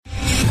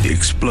The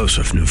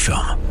explosive new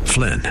film,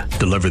 Flynn,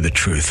 deliver the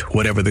truth,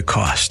 whatever the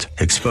cost,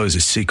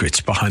 exposes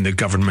secrets behind the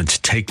government's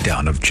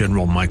takedown of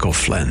General Michael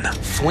Flynn.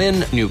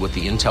 Flynn knew what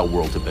the intel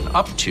world had been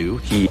up to.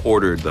 He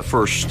ordered the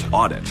first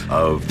audit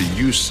of the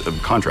use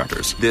of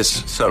contractors.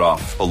 This set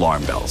off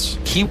alarm bells.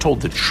 He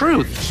told the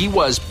truth. He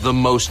was the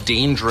most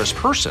dangerous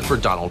person for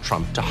Donald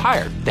Trump to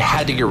hire. They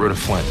had to get rid of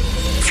Flynn.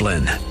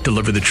 Flynn,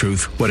 deliver the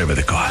truth, whatever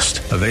the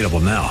cost. Available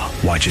now.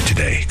 Watch it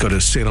today. Go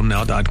to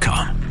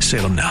salemnow.com.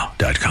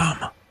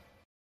 salemnow.com.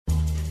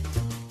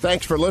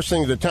 Thanks for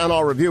listening to the Town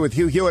Hall Review with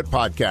Hugh Hewitt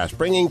podcast,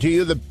 bringing to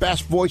you the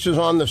best voices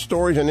on the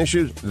stories and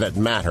issues that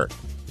matter.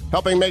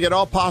 Helping make it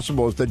all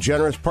possible is the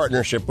generous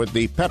partnership with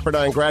the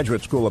Pepperdine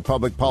Graduate School of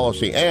Public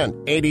Policy and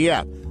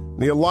ADF,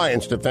 the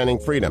Alliance Defending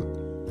Freedom.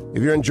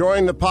 If you're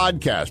enjoying the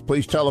podcast,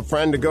 please tell a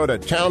friend to go to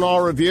Town Hall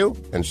Review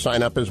and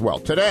sign up as well.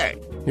 Today,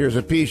 here's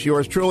a piece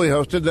yours truly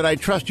hosted that I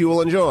trust you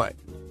will enjoy.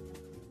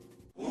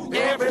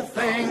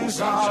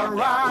 Everything's all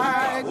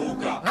right.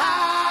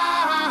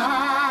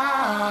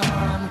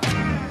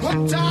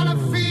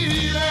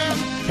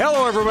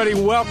 Hello, everybody.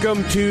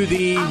 Welcome to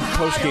the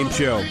post-game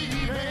show.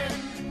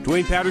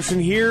 Duane Patterson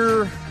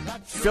here,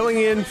 filling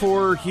in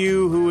for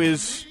Hugh, who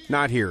is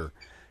not here.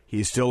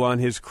 He's still on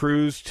his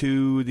cruise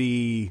to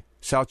the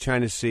South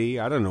China Sea.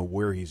 I don't know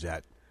where he's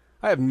at.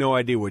 I have no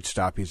idea which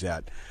stop he's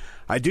at.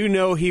 I do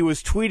know he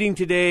was tweeting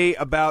today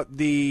about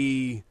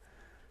the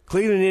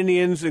Cleveland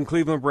Indians and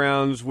Cleveland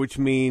Browns, which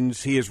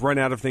means he has run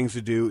out of things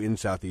to do in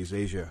Southeast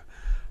Asia.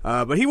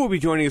 But he will be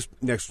joining us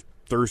next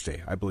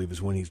Thursday, I believe,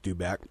 is when he's due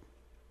back.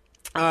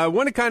 I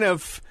want to kind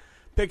of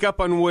pick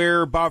up on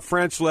where Bob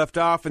Frantz left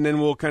off, and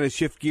then we'll kind of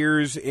shift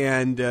gears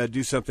and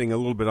do something a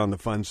little bit on the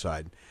fun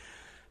side.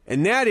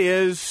 And that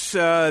is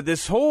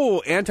this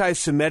whole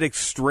anti-Semitic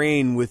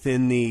strain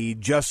within the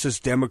Justice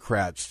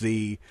Democrats,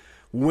 the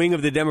wing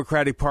of the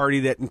Democratic Party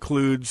that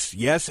includes,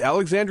 yes,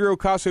 Alexandria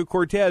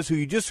Ocasio-Cortez, who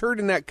you just heard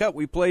in that cut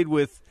we played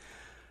with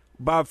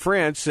Bob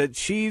Frantz, that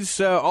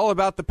she's all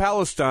about the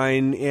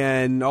Palestine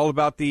and all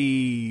about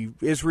the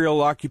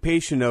Israel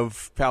occupation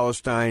of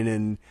Palestine,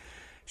 and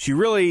she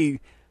really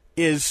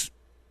is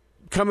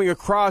coming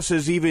across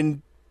as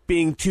even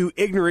being too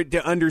ignorant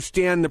to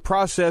understand the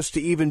process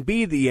to even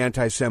be the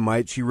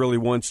anti-Semite she really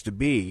wants to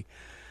be.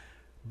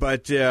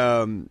 But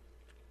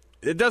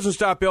it doesn't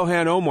stop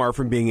Ilhan Omar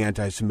from being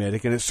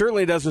anti-Semitic, and it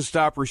certainly doesn't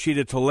stop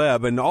Rashida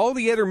Tlaib and all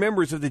the other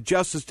members of the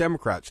Justice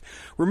Democrats.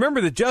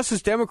 Remember, the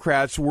Justice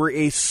Democrats were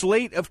a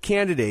slate of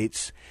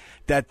candidates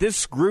that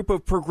this group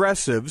of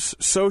progressives,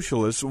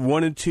 socialists,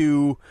 wanted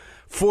to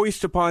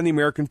foist upon the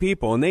American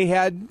people, and they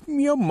had,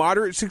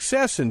 moderate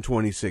success in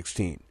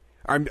 2016.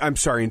 I'm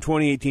sorry, in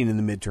 2018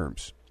 in the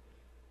midterms.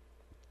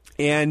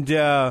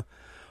 And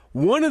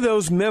one of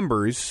those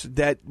members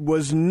that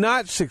was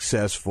not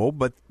successful,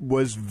 but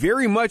was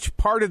very much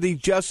part of the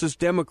Justice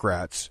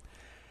Democrats,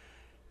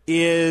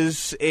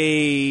 is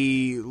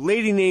a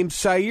lady named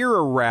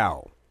Saira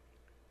Rao.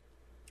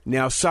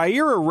 Now,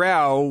 Saira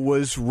Rao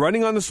was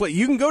running on the slate.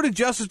 You can go to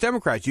Justice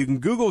Democrats. You can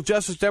Google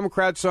Justice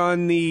Democrats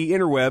on the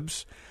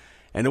interwebs,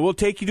 and it will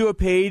take you to a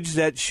page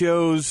that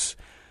shows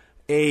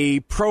a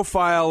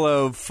profile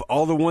of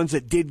all the ones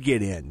that did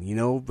get in.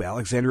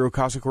 Alexandria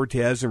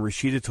Ocasio-Cortez and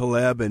Rashida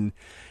Tlaib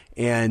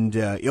and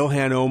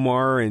Ilhan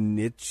Omar, and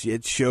it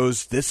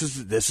shows this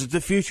is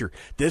the future.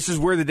 This is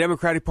where the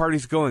Democratic Party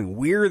is going.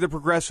 We're the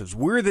progressives.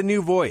 We're the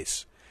new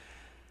voice.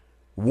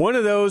 One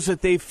of those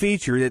that they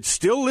featured that's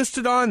still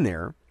listed on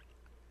there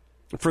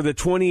for the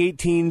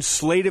 2018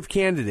 slate of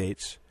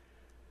candidates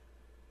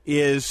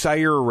is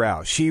Saira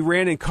Rao. She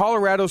ran in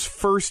Colorado's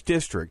 1st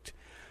District,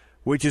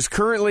 which is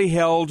currently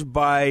held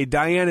by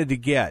Diana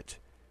DeGette,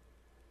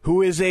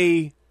 who is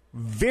a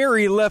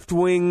very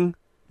left-wing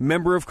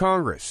member of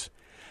Congress.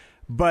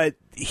 But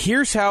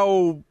here's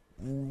how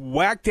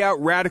whacked out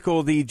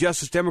radical the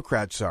Justice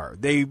Democrats are.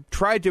 They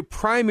tried to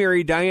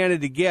primary Diana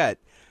DeGette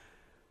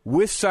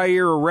with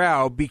Saira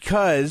Rao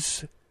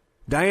because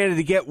Diana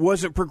DeGette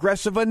wasn't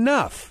progressive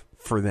enough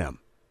for them.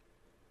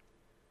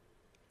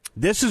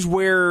 This is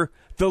where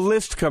the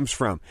list comes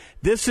from.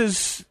 This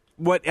is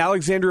what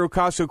Alexandria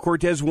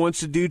Ocasio-Cortez wants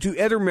to do to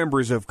other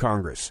members of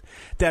Congress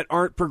that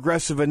aren't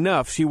progressive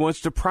enough. She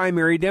wants to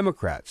primary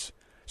Democrats.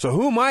 So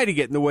who am I to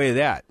get in the way of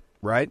that,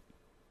 right?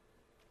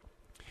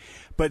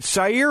 But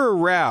Saira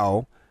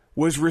Rao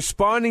was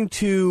responding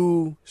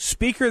to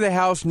Speaker of the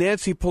House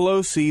Nancy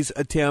Pelosi's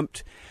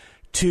attempt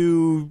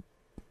to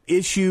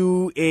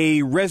issue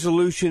a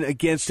resolution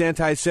against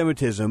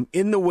anti-Semitism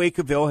in the wake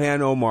of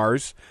Ilhan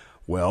Omar's,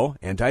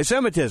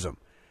 anti-Semitism.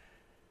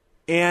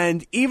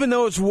 And even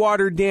though it's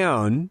watered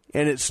down,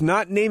 and it's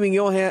not naming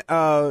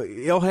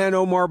Ilhan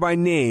Omar by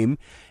name,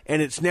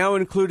 and it's now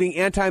including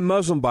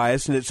anti-Muslim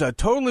bias, and it's a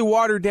totally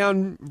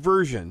watered-down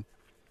version,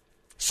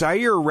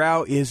 Saira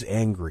Rao is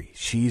angry.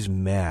 She's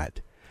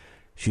mad.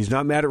 She's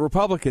not mad at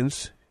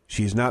Republicans.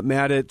 She's not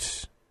mad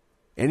at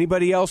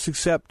anybody else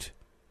except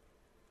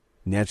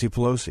Nancy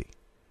Pelosi.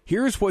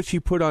 Here's what she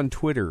put on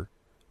Twitter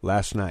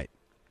last night.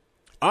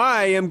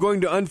 I am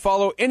going to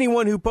unfollow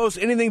anyone who posts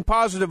anything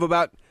positive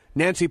about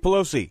Nancy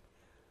Pelosi.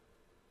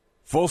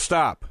 Full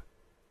stop.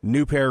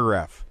 New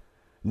paragraph.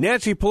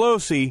 Nancy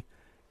Pelosi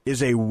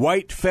is a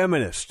white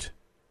feminist.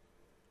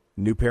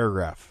 New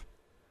paragraph.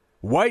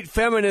 White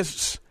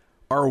feminists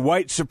are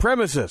white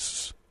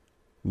supremacists.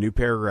 New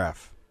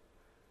paragraph.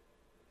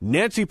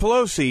 Nancy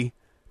Pelosi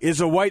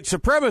is a white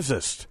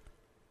supremacist.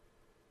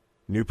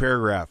 New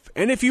paragraph.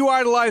 And if you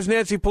idolize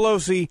Nancy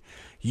Pelosi,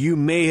 you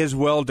may as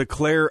well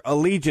declare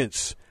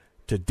allegiance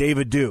to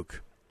David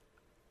Duke.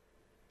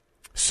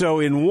 So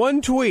in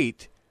one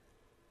tweet,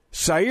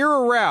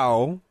 Saira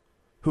Rao,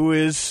 who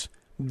is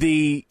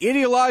the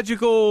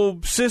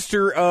ideological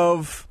sister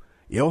of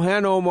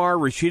Ilhan Omar,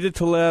 Rashida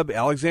Tlaib,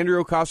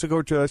 Alexandria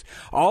Ocasio-Cortez,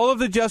 all of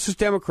the Justice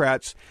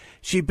Democrats,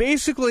 she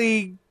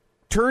basically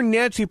turned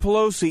Nancy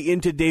Pelosi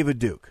into David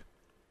Duke.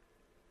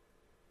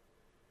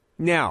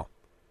 Now,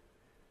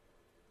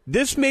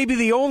 this may be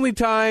the only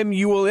time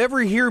you will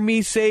ever hear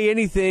me say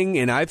anything,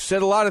 and I've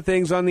said a lot of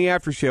things on the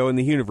After Show in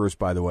the universe,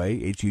 by the way,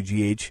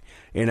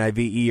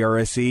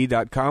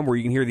 HUGHNIVERSE.com, where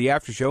you can hear the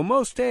After Show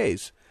most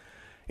days,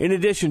 in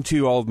addition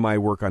to all of my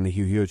work on the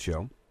Hugh Hewitt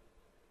Show.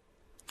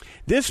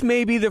 This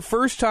may be the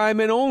first time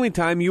and only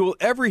time you will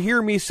ever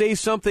hear me say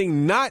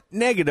something not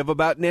negative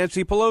about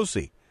Nancy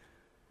Pelosi.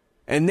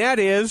 And that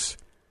is,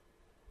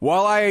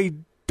 while I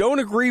don't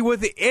agree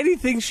with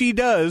anything she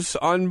does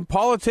on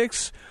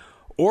politics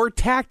or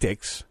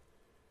tactics,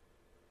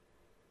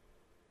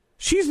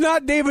 she's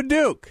not David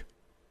Duke.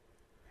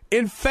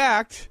 In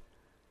fact,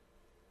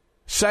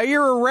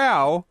 Saira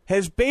Rao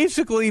has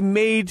basically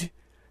made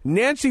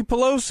Nancy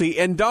Pelosi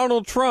and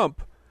Donald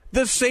Trump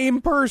the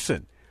same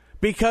person.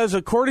 Because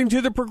according to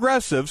the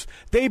progressives,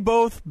 they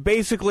both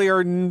basically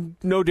are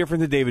no different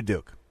than David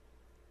Duke.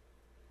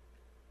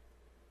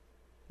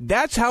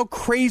 That's how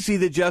crazy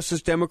the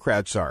Justice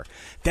Democrats are.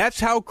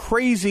 That's how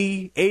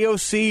crazy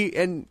AOC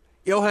and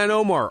Ilhan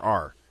Omar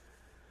are.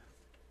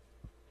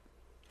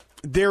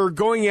 They're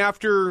going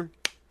after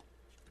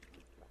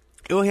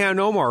Ilhan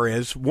Omar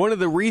is one of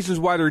the reasons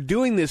why they're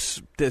doing this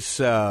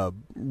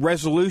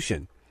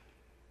resolution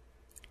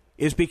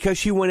is because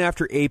she went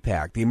after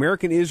AIPAC, the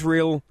American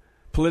Israel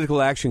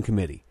Political Action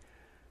Committee,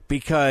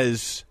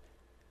 because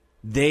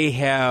they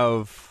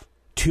have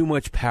too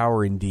much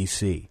power in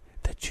D.C.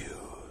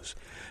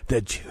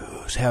 The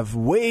Jews have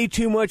way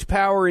too much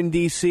power in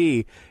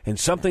D.C., and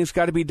something's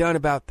got to be done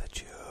about the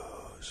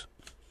Jews.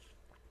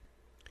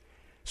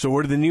 So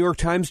what did the New York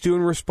Times do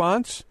in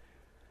response?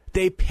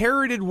 They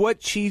parroted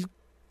what she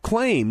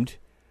claimed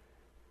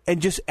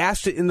and just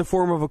asked it in the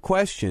form of a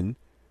question.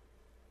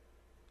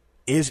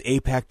 Is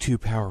AIPAC too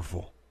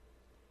powerful?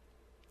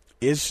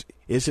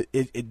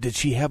 Did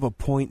she have a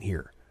point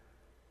here?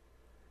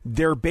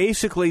 They're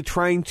basically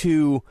trying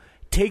to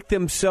take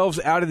themselves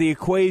out of the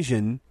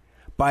equation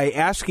by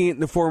asking it in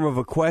the form of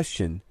a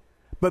question,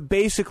 but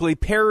basically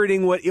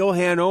parroting what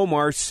Ilhan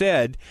Omar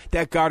said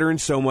that got her in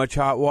so much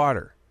hot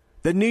water.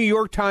 The New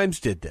York Times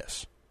did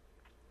this.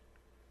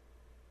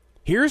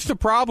 Here's the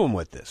problem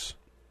with this.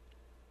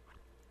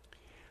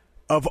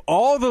 Of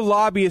all the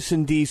lobbyists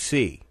in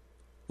D.C.,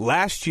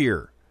 last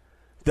year,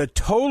 the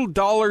total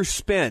dollars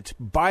spent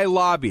by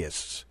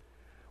lobbyists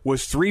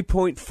was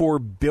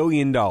 $3.4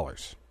 billion.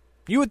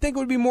 You would think it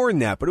would be more than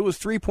that, but it was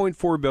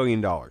 $3.4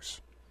 billion.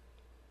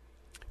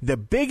 The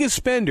biggest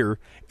spender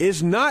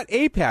is not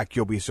AIPAC,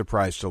 you'll be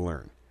surprised to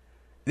learn.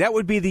 That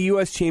would be the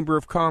U.S. Chamber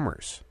of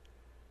Commerce.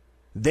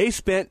 They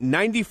spent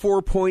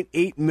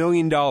 $94.8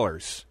 million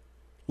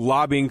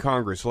lobbying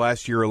Congress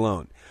last year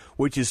alone,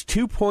 which is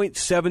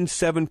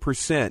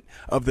 2.77%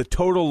 of the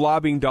total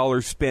lobbying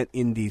dollars spent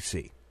in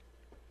D.C.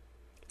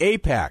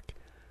 AIPAC,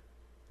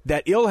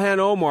 that Ilhan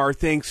Omar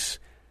thinks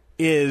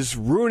is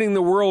ruining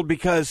the world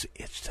because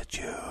it's the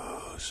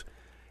Jews.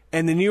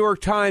 And the New York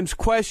Times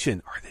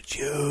question, are the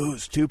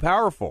Jews too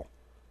powerful?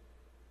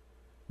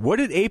 What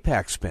did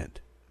AIPAC spend?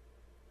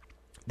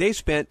 They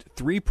spent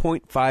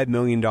 $3.5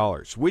 million,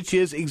 which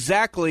is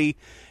exactly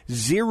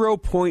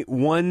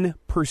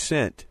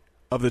 0.1%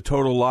 of the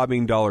total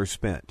lobbying dollars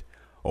spent.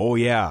 Oh,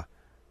 yeah.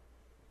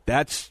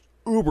 That's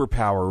uber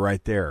power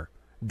right there.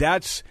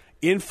 That's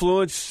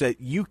influence that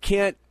you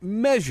can't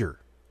measure.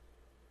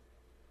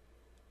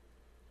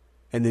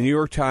 And the New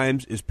York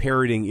Times is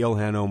parroting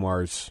Ilhan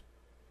Omar's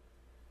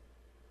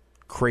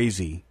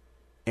crazy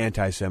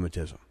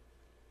anti-Semitism.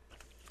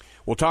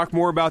 We'll talk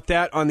more about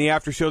that on the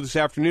After Show this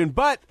afternoon,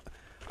 but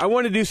I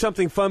want to do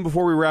something fun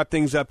before we wrap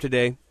things up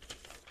today.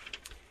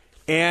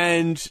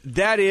 And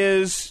that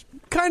is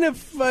kind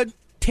of a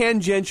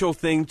tangential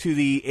thing to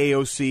the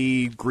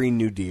AOC Green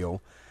New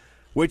Deal,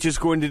 which is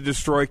going to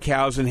destroy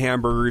cows and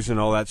hamburgers and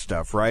all that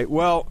stuff, right?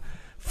 Well,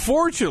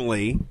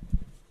 fortunately,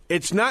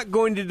 it's not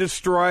going to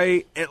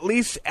destroy, at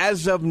least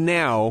as of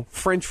now,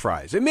 French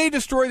fries. It may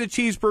destroy the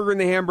cheeseburger and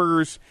the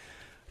hamburgers,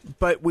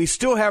 but we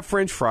still have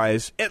French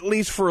fries, at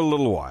least for a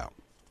little while.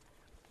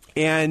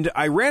 And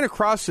I ran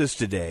across this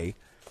today,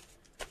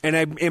 and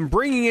I am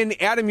bringing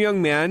in Adam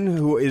Youngman,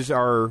 who is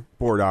our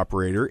board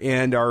operator,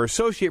 and our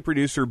associate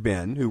producer,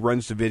 Ben, who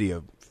runs the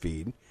video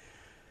feed.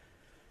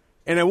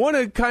 And I want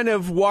to kind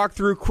of walk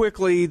through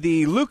quickly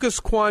the Lucas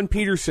Quan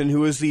Peterson,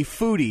 who is the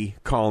foodie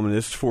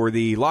columnist for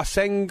the Los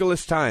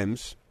Angeles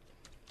Times,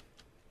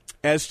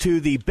 as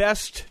to the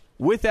best,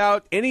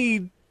 without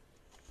any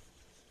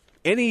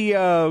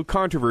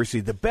controversy,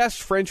 the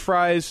best French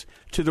fries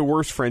to the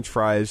worst French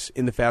fries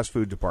in the fast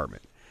food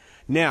department.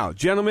 Now,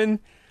 gentlemen,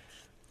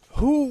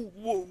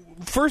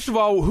 first of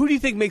all, who do you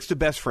think makes the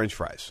best French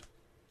fries?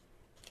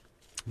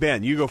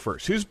 Ben, you go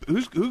first.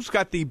 Who's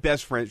got the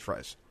best French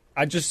fries?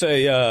 I'd just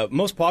say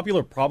most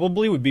popular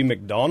probably would be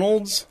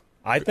McDonald's.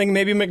 I think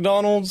maybe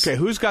McDonald's. Okay,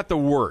 who's got the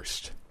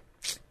worst?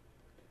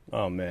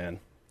 Oh, man.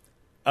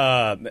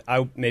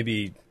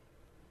 Maybe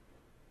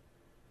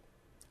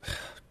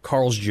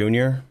Carl's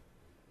Jr.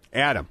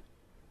 Adam,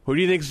 who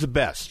do you think is the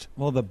best?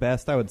 Well, the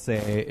best I would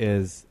say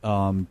is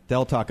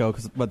Del Taco,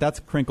 but that's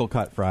crinkle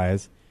cut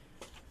fries.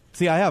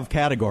 See, I have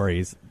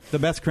categories. The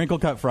best crinkle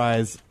cut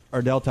fries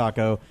are Del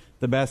Taco.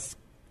 The best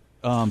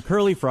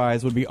curly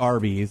fries would be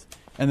Arby's.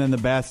 And then the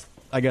best,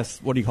 I guess,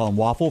 what do you call them,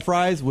 waffle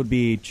fries would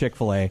be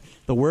Chick-fil-A.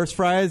 The worst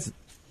fries,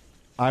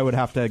 I would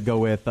have to go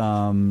with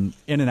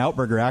In-N-Out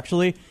Burger,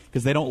 actually,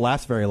 because they don't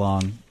last very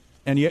long.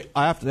 And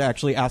I have to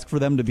actually ask for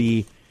them to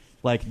be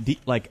like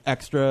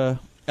extra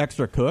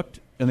cooked,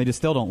 and they just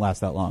still don't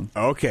last that long.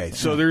 Okay,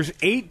 so there's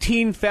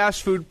 18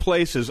 fast food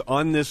places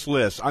on this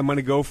list. I'm going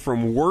to go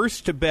from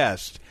worst to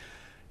best.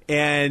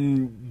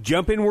 And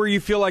jump in where you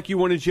feel like you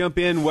want to jump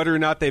in, whether or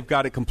not they've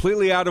got it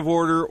completely out of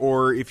order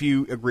or if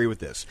you agree with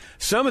this.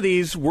 Some of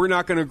these we're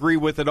not going to agree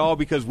with at all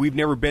because we've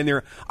never been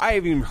there. I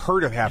haven't even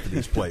heard of half of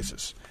these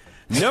places.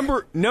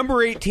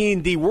 Number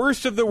 18, the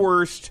worst of the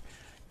worst,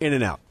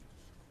 In-N-Out.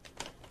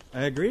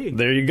 I agree.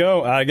 There you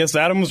go. I guess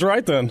Adam was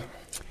right then.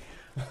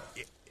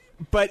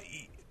 But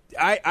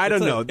I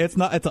don't know. It's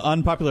an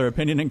unpopular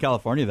opinion in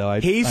California, though.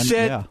 He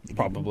said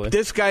probably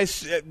this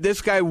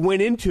guy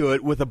went into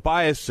it with a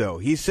bias, though.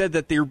 He said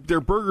that their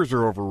burgers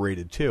are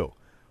overrated too,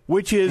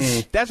 which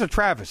is that's a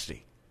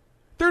travesty.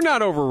 They're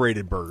not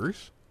overrated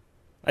burgers.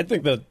 I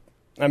think that.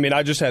 I mean,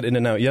 I just had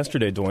In-N-Out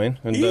yesterday, Duane.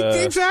 And,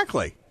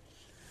 exactly.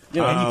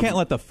 You know, and you can't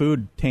let the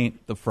food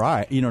taint the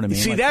fry. You know what I mean?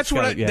 See, that's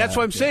what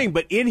I'm saying.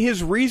 But in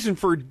his reason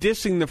for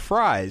dissing the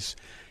fries,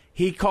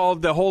 he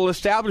called the whole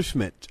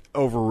establishment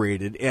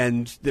overrated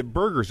and the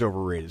burgers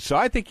overrated. So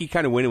I think he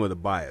kind of went in with a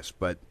bias.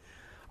 But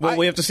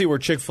we have to see where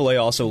Chick-fil-A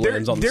also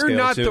lands on the scale, they're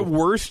not too. the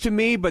worst to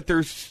me, but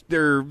they're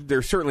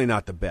certainly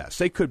not the best.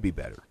 They could be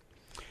better.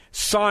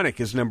 Sonic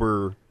is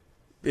the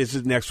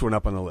next one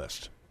up on the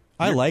list.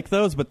 I like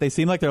those, but they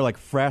seem like they're like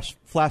flash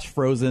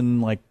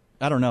frozen, like,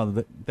 I don't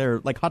know. They're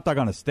like hot dog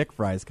on a stick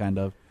fries, kind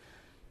of.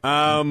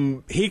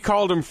 He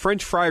called them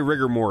French fry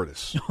rigor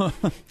mortis.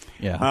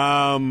 Yeah.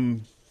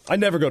 I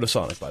never go to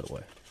Sonic, by the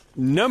way.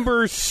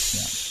 Number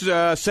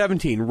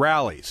 17,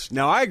 Rallies.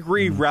 Now, I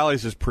agree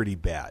Rallies is pretty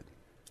bad.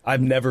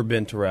 I've never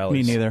been to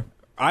Rallies. Me neither.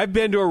 I've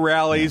been to a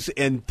Rallies,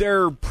 and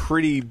they're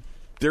pretty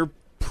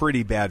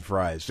bad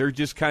fries. They're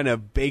just kind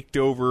of baked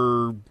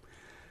over.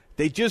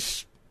 They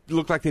just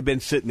look like they've been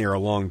sitting there a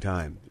long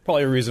time.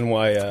 Probably a reason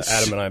why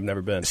Adam and I have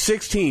never been.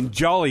 16,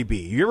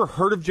 Jollibee. You ever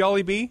heard of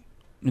Jollibee?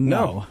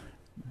 No.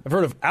 I've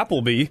heard of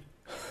Applebee.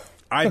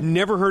 I've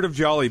never heard of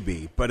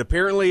Jollibee, but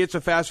apparently it's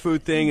a fast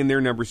food thing, and they're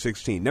number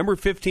 16. Number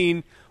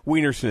 15,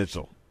 Wiener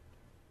Schnitzel.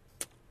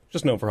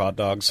 Just known for hot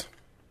dogs.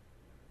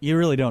 You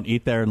really don't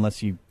eat there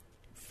unless you,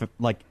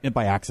 like,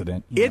 by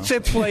accident. It's a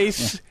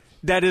place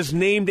that is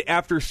named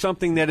after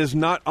something that is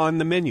not on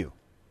the menu.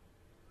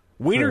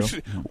 Wiener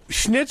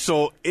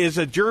Schnitzel is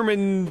a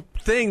German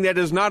thing that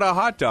is not a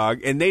hot dog,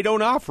 and they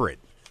don't offer it.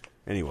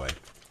 Anyway,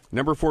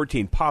 number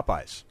 14,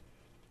 Popeyes.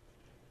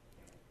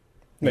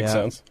 Makes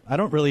sense. I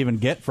don't really even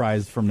get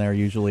fries from there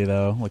usually,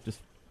 though. Like just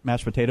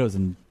mashed potatoes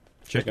and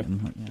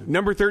chicken. Yeah.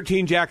 Number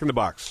 13, Jack in the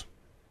Box.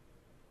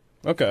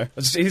 Okay.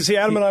 See,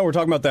 Adam and I were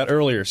talking about that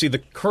earlier. See, the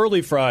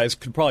curly fries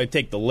could probably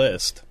take the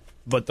list,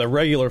 but the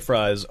regular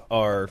fries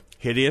are...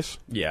 hideous?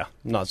 Yeah,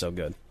 not so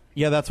good.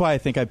 Yeah, that's why I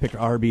think I picked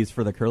Arby's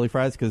for the curly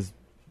fries, because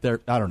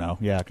they're... I don't know.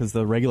 Yeah, because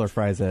the regular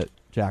fries at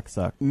Jack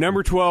suck.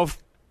 Number 12,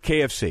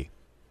 KFC.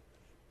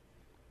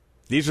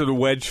 These are the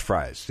wedge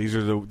fries. These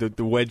are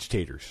the wedge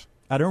taters.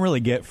 I don't really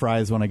get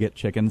fries when I get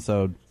chicken,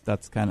 so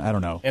that's kind of, I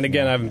don't know. And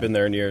again, I haven't been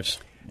there in years.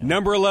 Yeah.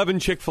 Number 11,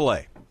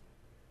 Chick-fil-A.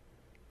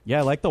 Yeah,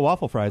 I like the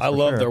waffle fries. I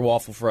love their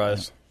waffle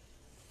fries,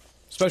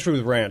 especially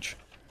with ranch.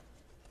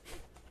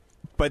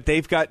 But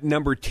they've got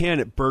number 10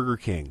 at Burger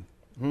King.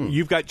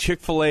 You've got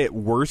Chick-fil-A at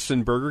worse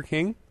than Burger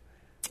King?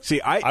 See,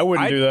 I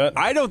wouldn't do that.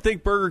 I don't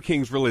think Burger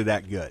King's really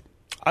that good.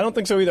 I don't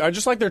think so either. I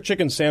just like their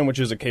chicken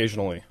sandwiches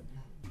occasionally.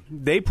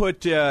 They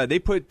put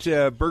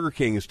Burger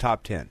King as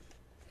top 10.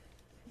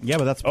 Yeah,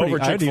 but that's pretty... Over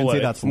Chick-fil-A, I didn't say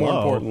that's more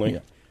low. importantly. Yeah.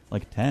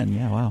 Like 10,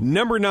 yeah, wow.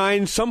 Number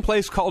 9,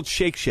 someplace called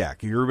Shake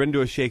Shack. You ever been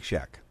to a Shake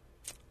Shack?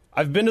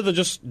 I've been to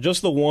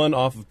just the one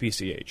off of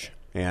PCH.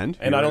 And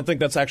I don't think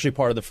that's actually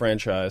part of the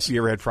franchise.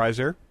 You ever had fries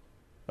there?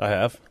 I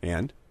have.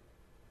 And?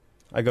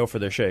 I go for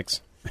their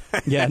shakes.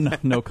 Yeah,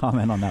 no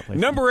comment on that place.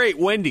 Number 8,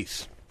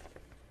 Wendy's.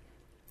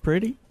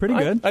 Pretty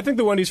good. I think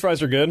the Wendy's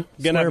fries are good.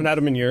 Again, I haven't had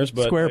them in years,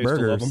 but Square I used to love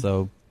burgers, them.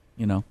 so,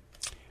 you know.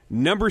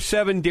 Number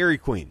 7, Dairy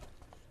Queen.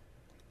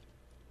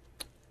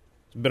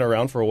 It's been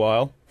around for a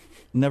while.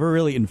 Never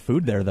really eaten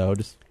food there, though.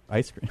 Just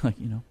ice cream, like,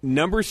 you know.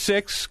 Number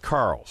 6,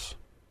 Carl's.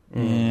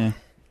 Yeah.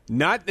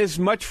 Not as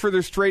much for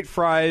their straight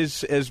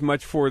fries as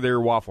much for their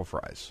waffle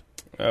fries.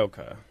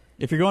 Okay.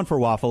 If you're going for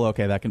waffle,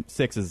 okay,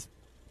 6 is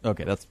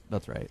okay.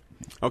 That's right.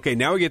 Okay,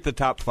 now we get the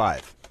top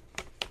 5.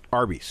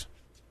 Arby's.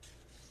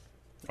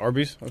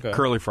 Arby's? Okay.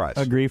 Curly fries.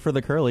 Agree for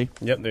the curly.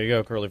 Yep, there you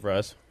go, curly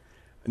fries.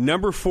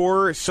 Number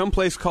 4,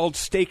 someplace called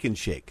Steak and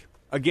Shake.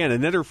 Again,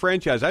 another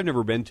franchise I've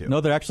never been to.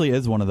 No, there actually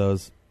is one of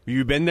those.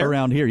 You been there?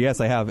 Around here, yes,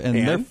 I have.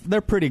 And?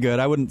 They're pretty good.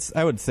 I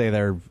would say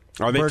they're...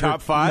 Are they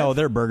top 5? No,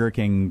 they're Burger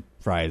King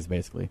fries,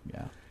 basically.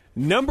 Yeah.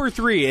 Number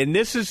 3, and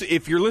this is,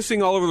 if you're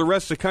listening all over the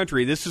rest of the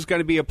country, this is going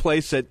to be a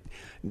place that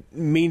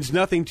means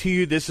nothing to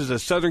you. This is a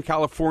Southern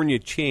California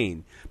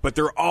chain, but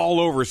they're all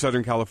over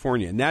Southern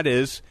California, and that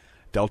is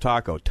Del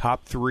Taco,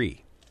 top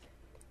 3.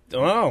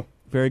 Wow.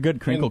 Very good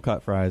crinkle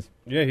cut fries.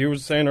 Yeah, he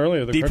was saying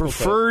earlier. The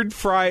preferred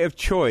fry of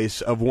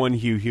choice of one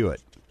Hugh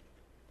Hewitt.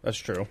 That's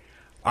true.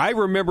 I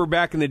remember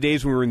back in the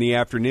days when we were in the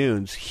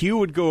afternoons, Hugh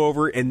would go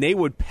over and they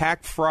would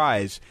pack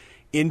fries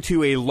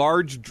into a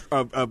large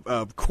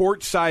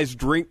quart-sized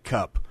drink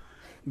cup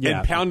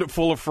and pound it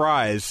full of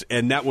fries,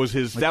 and that was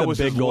his. Like that was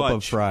big his gulp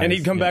lunch. of fries. And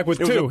he'd come back with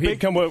 2. He'd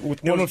come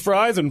with one of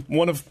fries and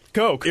one of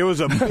Coke. It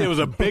was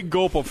a big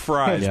gulp of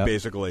fries,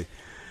 basically.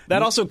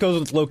 That also goes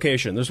with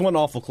location. There's one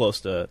awful close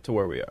to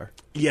where we are.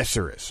 Yes,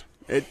 there is.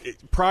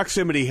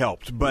 Proximity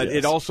helped, but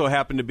it also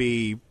happened to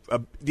be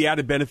the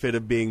added benefit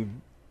of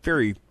being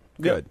very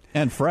good.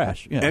 And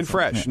fresh. Yeah, and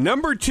fresh. Yeah.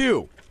 Number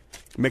 2,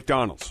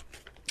 McDonald's.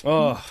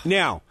 Oh.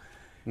 Now,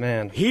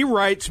 man, he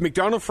writes,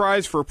 McDonald's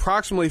fries for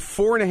approximately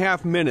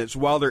 4.5 minutes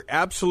while they're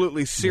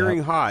absolutely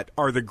searing hot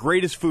are the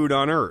greatest food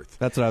on earth.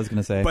 That's what I was going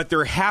to say. But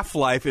their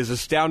half-life is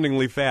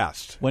astoundingly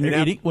fast. When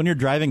you're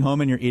driving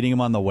home and you're eating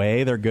them on the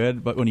way, they're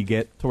good, but when you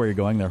get to where you're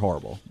going, they're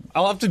horrible.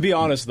 I'll have to be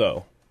honest,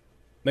 though.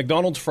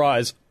 McDonald's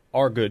fries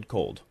are good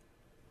cold.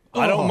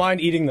 I don't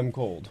mind eating them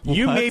cold.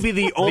 You may be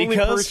the only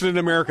person in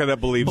America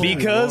that believes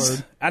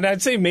that. And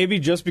I'd say maybe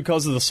just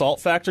because of the salt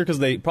factor, because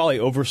they probably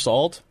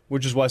oversalt,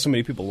 which is why so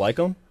many people like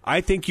them. I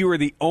think you are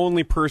the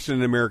only person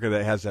in America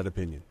that has that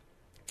opinion.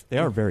 They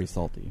are very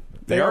salty.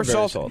 They are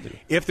very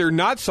salty. If they're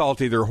not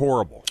salty, they're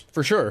horrible.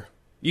 For sure.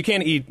 You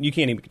can't eat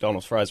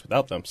McDonald's fries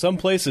without them. Some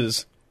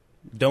places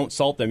don't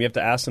salt them. You have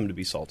to ask them to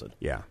be salted.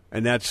 Yeah,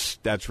 and that's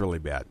really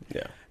bad.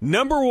 Yeah.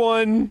 Number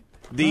 1,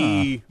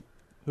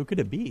 who could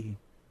it be?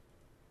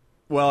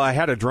 Well, I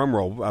had a drum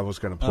roll I was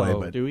going to play,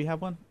 but do we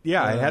have one?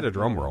 Yeah, I had a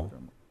drum roll.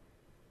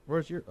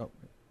 Where's your? Oh,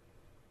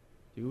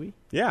 do we?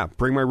 Yeah,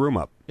 bring my room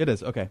up. It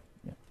is okay.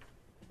 Yeah.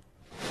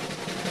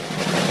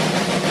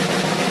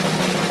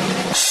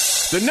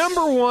 The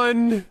number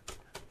 1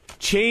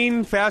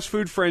 chain fast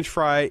food French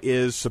fry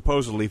is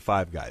supposedly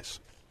Five Guys.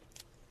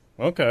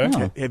 Okay.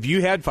 Huh. Have you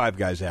had Five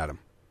Guys, Adam?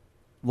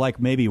 Like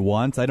maybe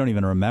once. I don't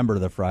even remember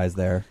the fries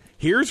there.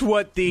 Here's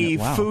what the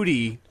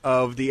foodie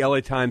of the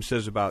LA Times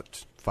says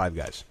about Five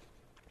Guys.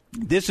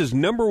 This is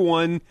number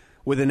 1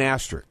 with an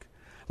asterisk,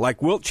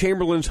 like Wilt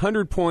Chamberlain's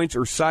 100 points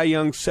or Cy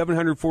Young's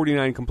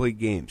 749 complete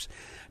games.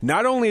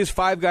 Not only is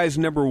Five Guys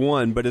number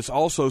 1, but it's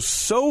also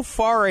so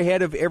far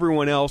ahead of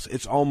everyone else,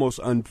 it's almost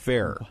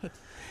unfair. What?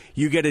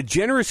 You get a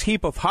generous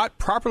heap of hot,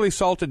 properly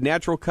salted,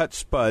 natural-cut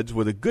spuds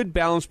with a good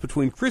balance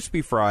between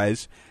crispy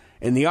fries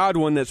and the odd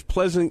one that's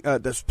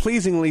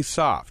pleasingly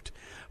soft.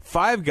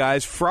 Five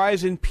Guys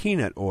fries in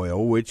peanut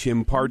oil, which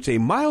imparts a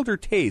milder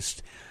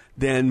taste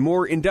than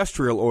more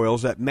industrial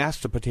oils that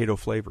mask the potato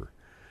flavor.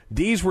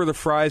 These were the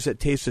fries that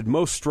tasted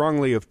most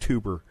strongly of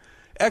tuber.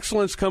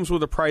 Excellence comes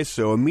with a price,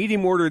 though. A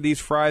medium order of these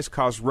fries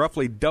costs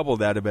roughly double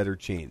that of other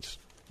chains.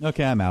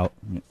 Okay, I'm out.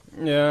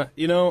 Yeah,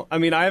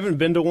 I haven't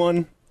been to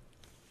one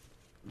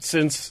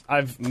since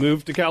I've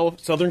moved to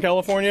Southern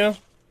California.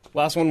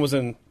 Last one was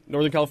in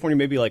Northern California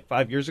maybe like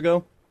 5 years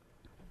ago.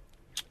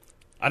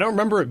 I don't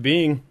remember it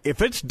being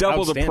If it's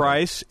double the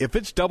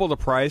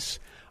price,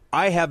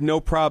 I have no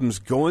problems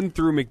going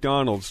through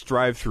McDonald's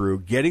drive-thru,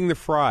 getting the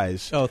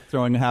fries. Oh,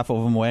 throwing half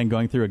of them away and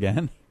going through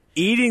again?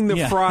 Eating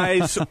the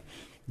fries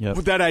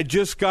that I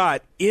just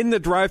got in the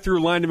drive-thru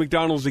line to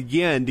McDonald's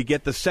again to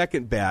get the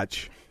second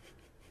batch.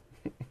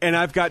 And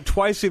I've got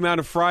twice the amount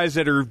of fries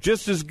that are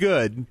just as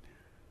good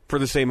for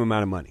the same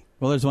amount of money.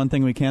 Well, there's one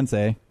thing we can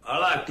say. I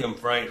like them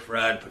French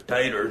fried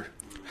potatoes.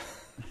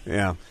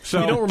 Yeah. So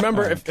you don't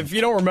remember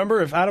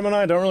if Adam and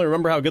I don't really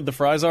remember how good the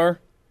fries are,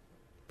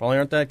 probably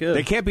aren't that good.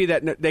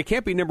 They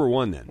can't be number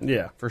 1 then.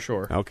 Yeah, for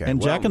sure. Okay.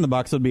 And Jack in the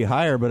Box would be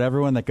higher, but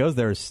everyone that goes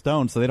there is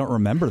stoned, so they don't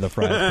remember the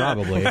fries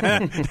probably.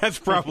 That's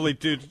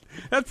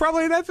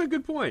a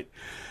good point.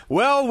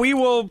 Well, we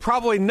will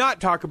probably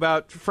not talk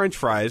about French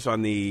fries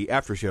on the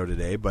after show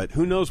today, but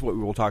who knows what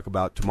we will talk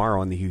about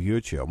tomorrow on the Hugh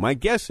Hewitt Show. My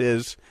guess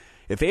is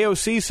if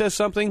AOC says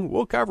something,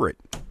 we'll cover it.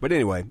 But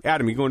anyway,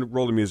 Adam, you going to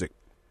roll the music?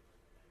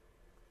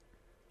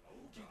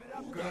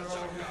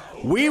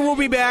 We will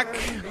be back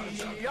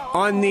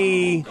on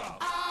the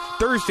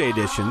Thursday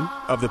edition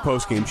of the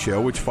postgame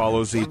show, which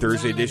follows the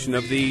Thursday edition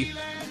of the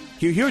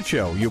Hugh Hewitt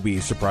Show, you'll be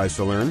surprised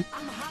to learn.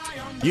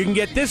 You can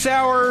get this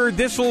hour,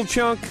 this little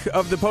chunk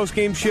of the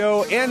postgame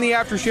show, and the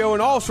after show,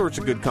 and all sorts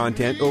of good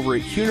content over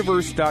at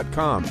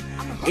Hughnivers.com.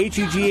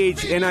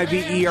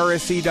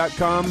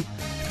 HEGHNIVERSC.com.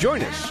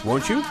 Join us,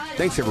 won't you?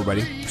 Thanks,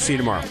 everybody. See you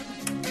tomorrow.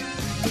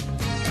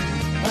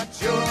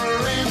 That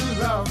you're in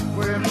love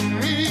with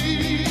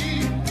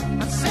me.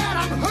 I said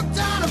I'm hooked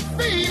on a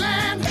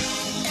feeling,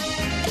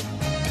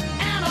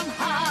 and I'm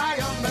high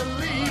on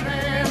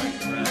believing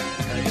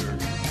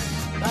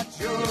that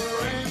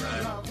you're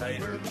in love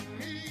with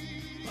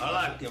me. I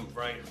like them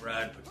French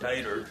fried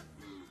potatoes.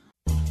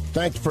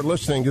 Thanks for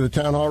listening to the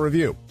Town Hall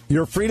Review.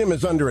 Your freedom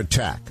is under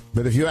attack,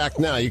 but if you act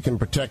now, you can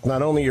protect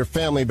not only your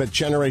family, but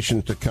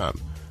generations to come.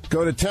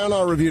 Go to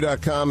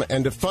townhallreview.com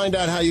and to find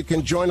out how you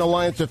can join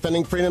Alliance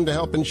Defending Freedom to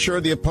help ensure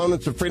the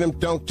opponents of freedom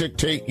don't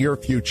dictate your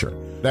future.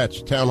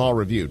 That's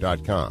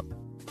townhallreview.com.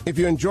 If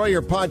you enjoy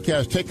your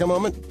podcast, take a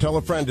moment, tell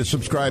a friend to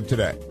subscribe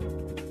today.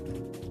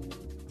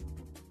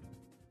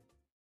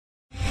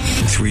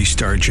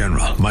 3-star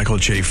General Michael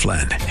J.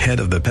 Flynn,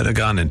 head of the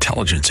Pentagon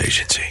Intelligence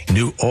Agency,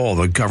 knew all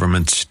the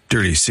government's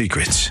dirty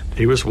secrets.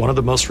 He was one of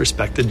the most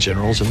respected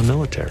generals in the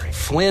military.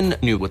 Flynn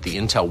knew what the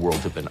intel world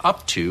had been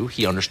up to.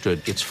 He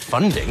understood its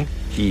funding.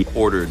 He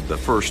ordered the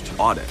first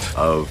audit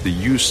of the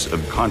use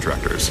of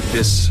contractors.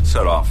 This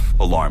set off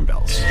alarm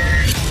bells.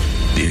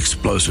 The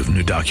explosive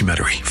new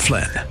documentary,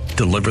 Flynn,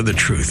 Deliver the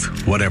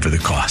Truth, Whatever the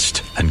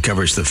Cost,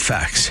 uncovers the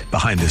facts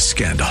behind this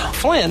scandal.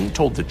 Flynn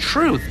told the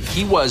truth.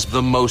 He was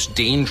the most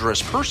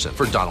dangerous person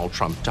for Donald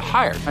Trump to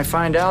hire. I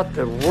find out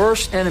the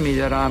worst enemy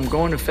that I'm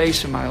going to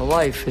face in my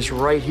life is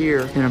right here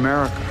in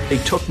America. They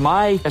took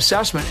my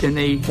assessment and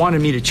they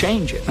wanted me to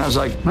change it. And I was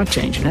like, I'm not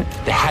changing it.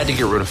 They had to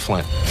get rid of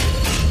Flynn.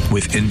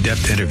 With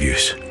in-depth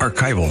interviews,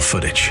 archival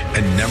footage,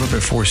 and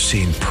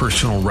never-before-seen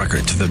personal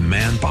records of the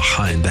man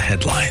behind the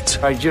headlines.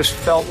 I just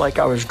felt like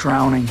I was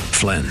drowning.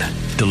 Flynn,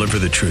 Deliver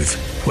the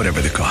Truth, Whatever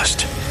the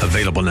Cost.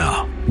 Available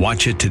now.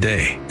 Watch it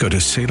today. Go to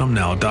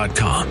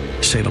salemnow.com.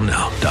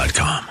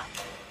 salemnow.com.